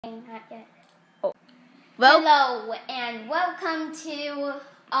saying that yet. Oh. Well, hello and welcome to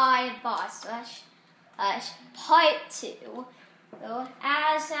iBoss Rush Part 2. So,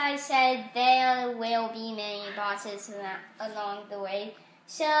 as I said, there will be many bosses along the way.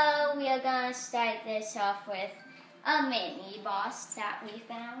 So we are going to start this off with a mini boss that we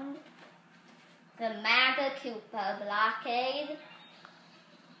found. The Mega Koopa Blockade.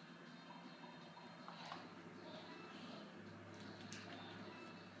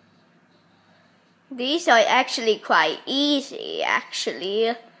 these are actually quite easy,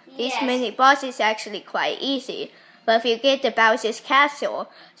 These Yes. mini bosses are actually quite easy. But if you get to Bowser's Castle,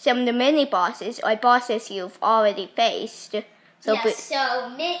 some of the mini bosses are bosses you've already faced. So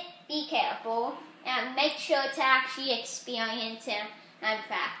be careful and make sure to actually experience and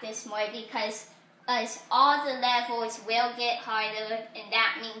practice more because all the levels will get harder and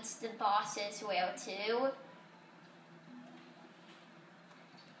that means the bosses will too.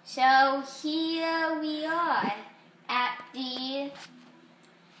 So here we are at the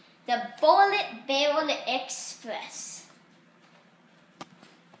Bullet Bill Express.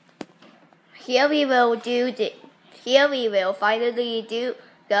 Here we will finally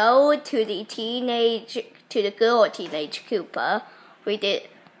go to the girl Teenage Koopa.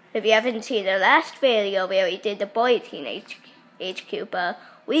 If you haven't seen the last video where we did the boy Teenage Koopa,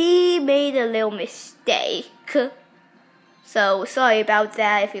 we made a little mistake. So sorry about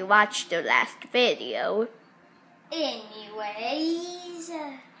that if you watched the last video. Anyways,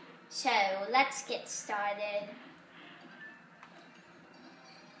 so let's get started.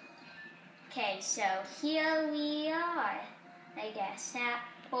 Okay, so here we are, I guess, at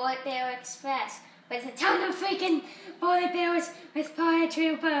Bullet Bill Express with a ton of freaking Bullet Bills with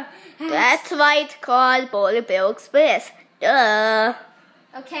Paratrooper. That's why it's called Bullet Bill Express. Duh.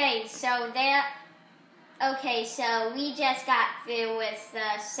 Okay, so we just got through with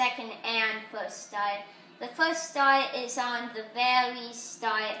the second and first start. The first start is on the very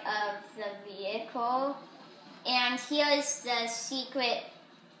start of the vehicle. And here's the secret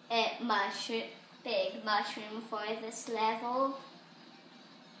big mushroom for this level.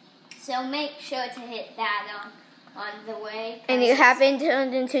 So make sure to hit that on the way. And you haven't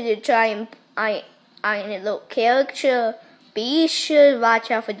turned into the giant iron little character. Be sure to watch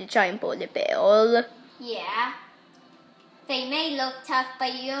out for the giant Bullet Bill. Yeah. They may look tough,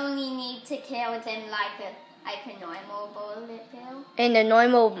 but you only need to kill them like a normal Bullet Bill. In the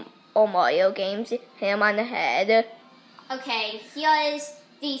normal Mario games, hit him on the head. Okay, here's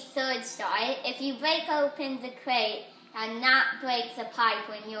the third start. If you break open the crate and not break the pipe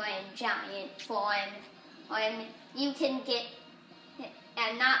when you're in giant form, you can get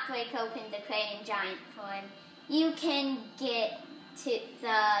and not break open the crate in giant form, you can get to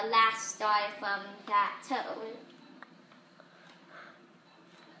the last star from that toad.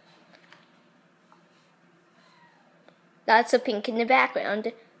 Lots of pink in the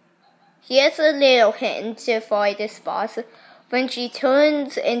background. Here's a little hint for this boss. When she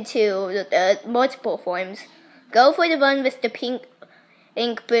turns into the multiple forms, go for the one with the pink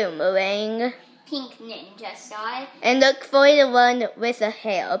ink boomerang. Pink ninja star. And look for the one with a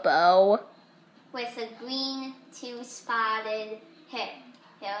hair bow. With a green two-spotted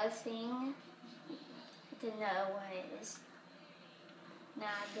hair thing. I don't know what it is.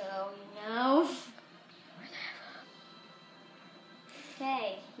 Not girl, you know.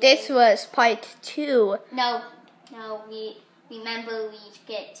 Okay. This was part 2. No, remember we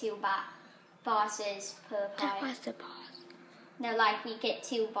get 2 bosses per part. That was the boss. No, like we get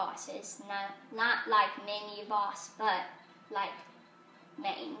 2 bosses. Not like mini boss, but like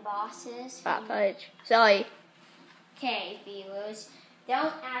main bosses. Sorry. Okay, viewers,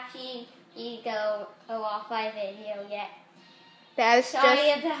 don't actually go off my video yet.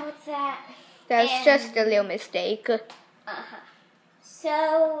 Sorry about that. That's just a little mistake.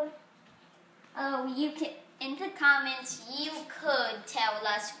 So, you can in the comments you could tell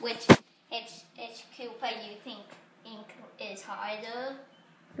us which Koopa you think is harder.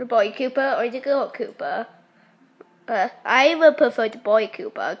 The boy Koopa or the girl Koopa? I would prefer the boy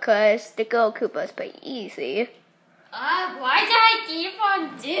Koopa because the girl Koopa is pretty easy. Why do I keep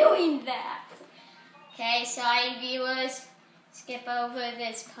on doing that? Okay, sorry viewers, skip over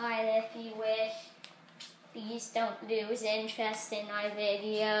this part if you wish. Please don't lose interest in our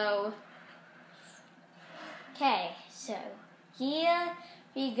video. Okay, so here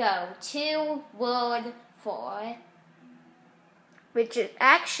we go to World 4. Which is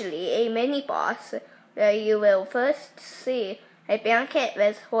actually a mini boss where you will first see a blanket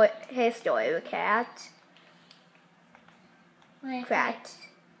with his story cat.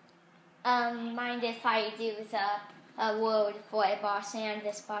 Mind if I do the world for a boss and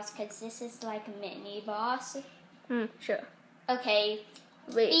this boss, because this is like a mini boss. Sure. Okay.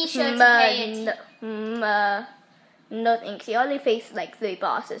 Wait, Be sure to pay no thanks. You only faced like 3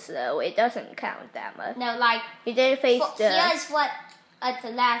 bosses, though. It doesn't count that much. No, like You didn't face here's what the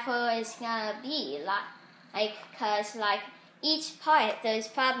level is gonna be like, cause like each part there's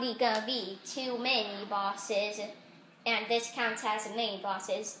probably gonna be 2 mini bosses, and this counts as mini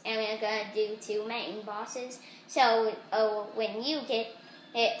bosses, and we're gonna do 2 main bosses. So when you get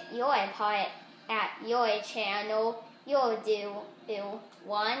your part at your channel, you'll do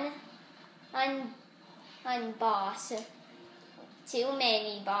one boss, 2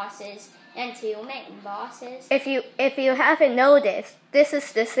 mini bosses, and 2 main bosses. If you haven't noticed, this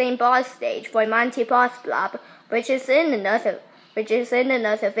is the same boss stage for Monty Boss Blob, which is in another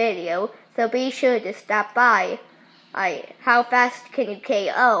video. So be sure to stop by. How fast can you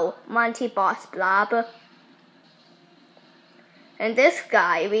KO Monty Boss Blob? And this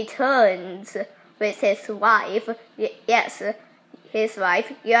guy returns with his wife. Yes, his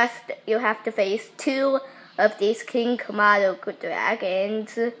wife. You have to face 2 of these King Kamado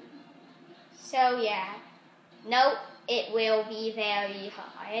dragons. So yeah, nope, it will be very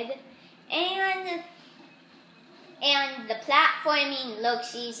hard, and the platforming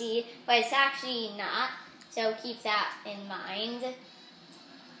looks easy, but it's actually not. So keep that in mind.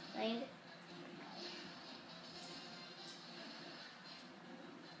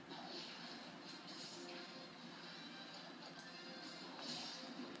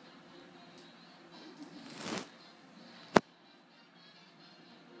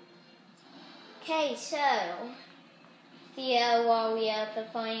 Okay, so Theo, while we are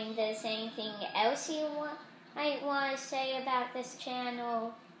performing this, anything else you might want to say about this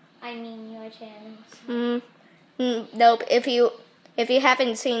channel? I mean your channels. Nope. If you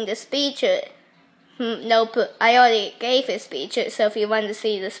haven't seen the speech, nope. I already gave a speech. So if you want to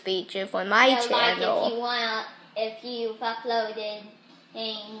see the speech for my channel, like if you've uploaded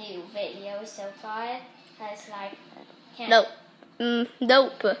any new videos so far, cause like nope.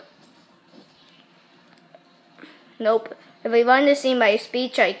 Nope. If you want to see my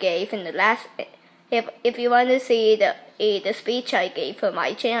speech I gave in the last, if you want to see the speech I gave for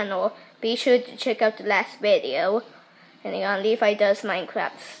my channel, be sure to check out the last video. And on Levi Does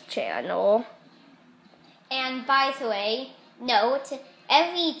Minecraft's channel. And by the way, note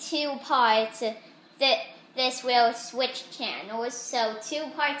every 2 parts that this will switch channels. So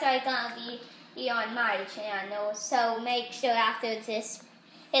 2 parts are gonna be on my channel. So make sure after this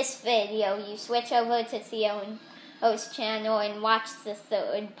video you switch over to Theo's channel and watch the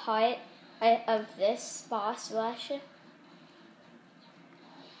 3rd part of this boss rush.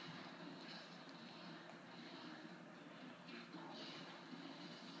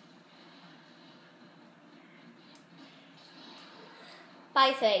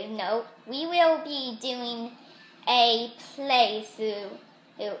 By the way, note, we will be doing a playthrough,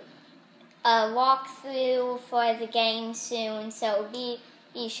 a walkthrough for the game soon, so be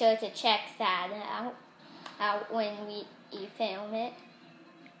sure to check that out when we film it.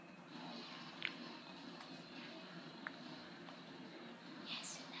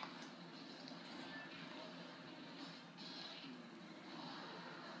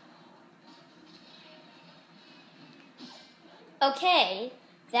 Okay,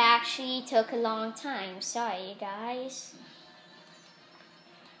 that actually took a long time. Sorry, guys.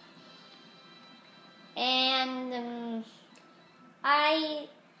 And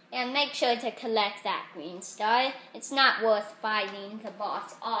make sure to collect that green star. It's not worth fighting the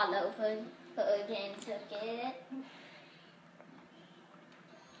boss all over again to get it.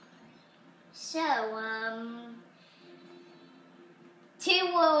 So,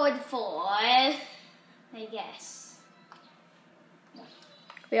 to World 4, I guess.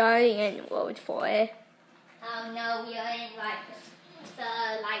 We are in World 4. No, we are in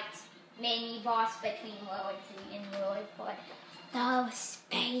the mini boss between World 3 and World 4. The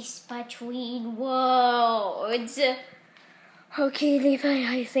space between worlds. Okay, Levi,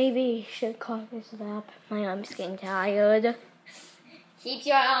 I say we should call this up. My arm's getting tired. Keep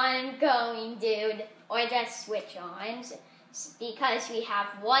your arm going, dude. Or just switch arms. Because we have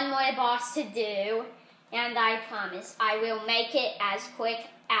one more boss to do. And I promise I will make it as quick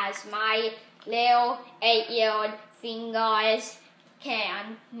as my little 8-year-old fingers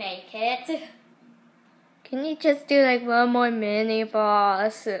can make it. Can you just do like one more mini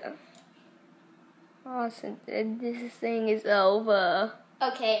boss? Awesome, this thing is over.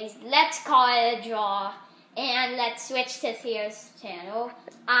 Okay, let's call it a draw. And let's switch to Theo's channel.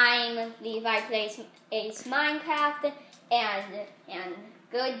 I'm Levi Plays Minecraft. And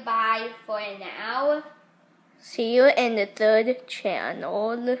goodbye for now. See you in the third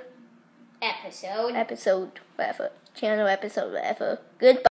channel. Episode. Episode, whatever. Channel episode, whatever. Goodbye.